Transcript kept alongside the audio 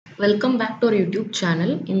Welcome back to our YouTube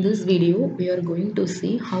channel. In this video, we are going to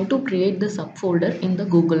see how to create the subfolder in the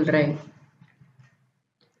Google Drive.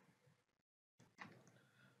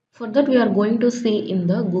 For that, we are going to see in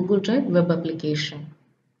the Google Drive web application.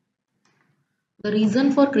 The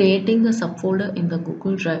reason for creating the subfolder in the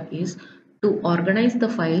Google Drive is to organize the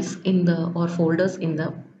files in the or folders in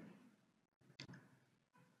the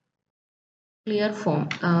clear form.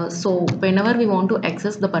 So whenever we want to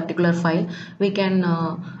access the particular file, we can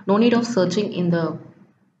no need of searching in the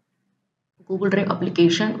Google Drive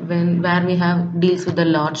application where we have deals with a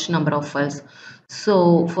large number of files.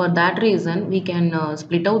 So for that reason, we can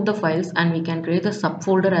split out the files and we can create a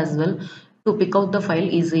subfolder as well to pick out the file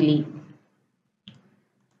easily.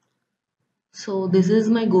 So this is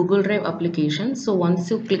my Google Drive application. So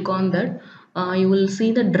once you click on that, you will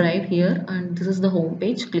see the drive here, and this is the home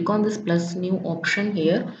page. Click on this plus new option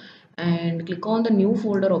here and click on the new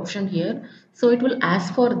folder option here. So it will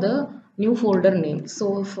ask for the new folder name.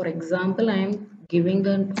 So for example, I am giving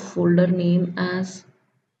the folder name as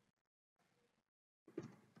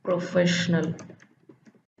professional.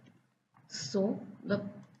 So the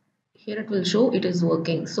here it will show it is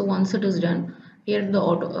working. So once it is done, here the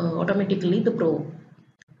automatically the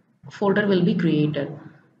folder will be created.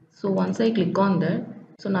 So once I click on that,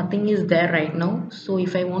 so nothing is there right now. So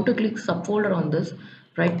if I want to click subfolder on this,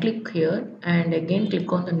 right click here and again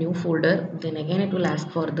click on the new folder, then again it will ask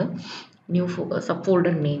for the new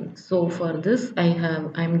subfolder name. So for this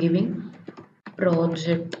I'm giving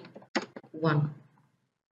project 1.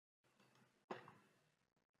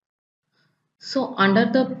 So under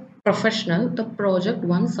the professional, the project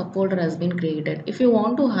 1 subfolder has been created. If you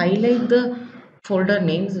want to highlight the folder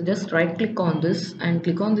names, just right click on this and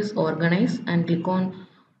click on this organize and click on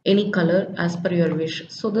any color as per your wish,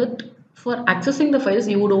 so that for accessing the files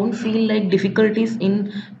you don't feel like difficulties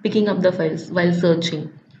in picking up the files while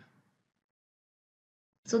searching.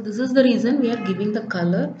 So this is the reason we are giving the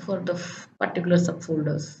color for the particular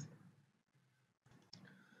subfolders.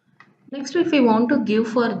 Next, if we want to give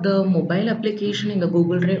for the mobile application in the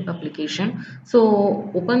Google Drive application,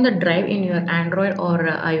 so open the drive in your Android or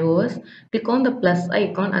iOS, click on the plus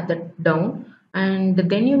icon at the down, and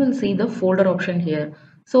then you will see the folder option here.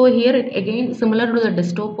 So here it again similar to the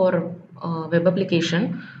desktop or web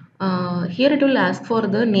application. Here it will ask for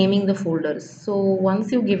the naming the folders. So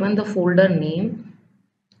once you given the folder name,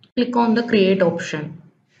 click on the create option.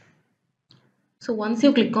 So once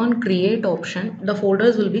you click on create option, the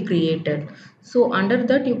folders will be created. So under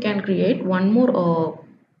that you can create one more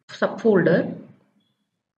subfolder.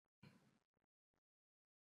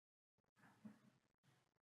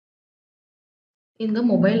 In the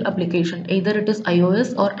mobile application, either it is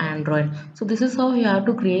iOS or Android. So this is how you have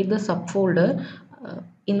to create the subfolder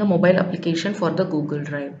in the mobile application for the Google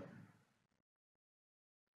Drive.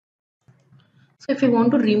 So if you want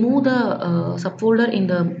to remove the subfolder in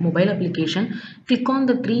the mobile application, click on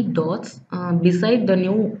the three dots beside the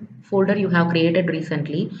new folder you have created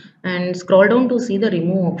recently and scroll down to see the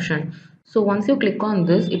remove option. So once you click on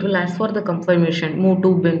this, it will ask for the confirmation, move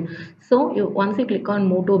to bin. So once you click on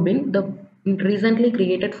move to bin, the recently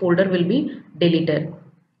created folder will be deleted.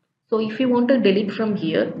 So if you want to delete from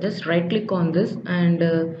here, just right click on this and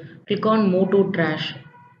click on move to trash.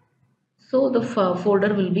 So the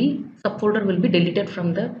folder will be subfolder will be deleted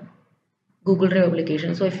from the Google Drive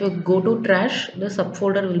application. So if you go to trash, the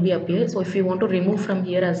subfolder will be appear. So if you want to remove from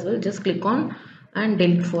here as well, just click on and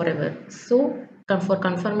delete forever. So for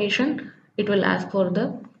confirmation, it will ask for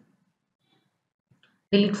the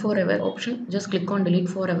delete forever option. Just click on delete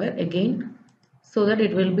forever again, so that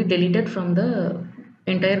it will be deleted from the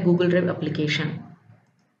entire Google Drive application.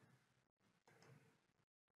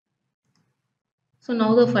 So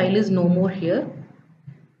now the file is no more here.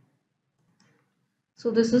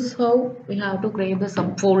 So this is how we have to create the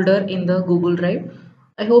subfolder in the Google Drive.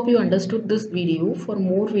 I hope you understood this video. For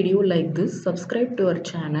more video like this, subscribe to our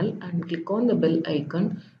channel and click on the bell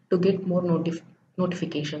icon to get more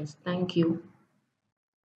notifications. Thank you.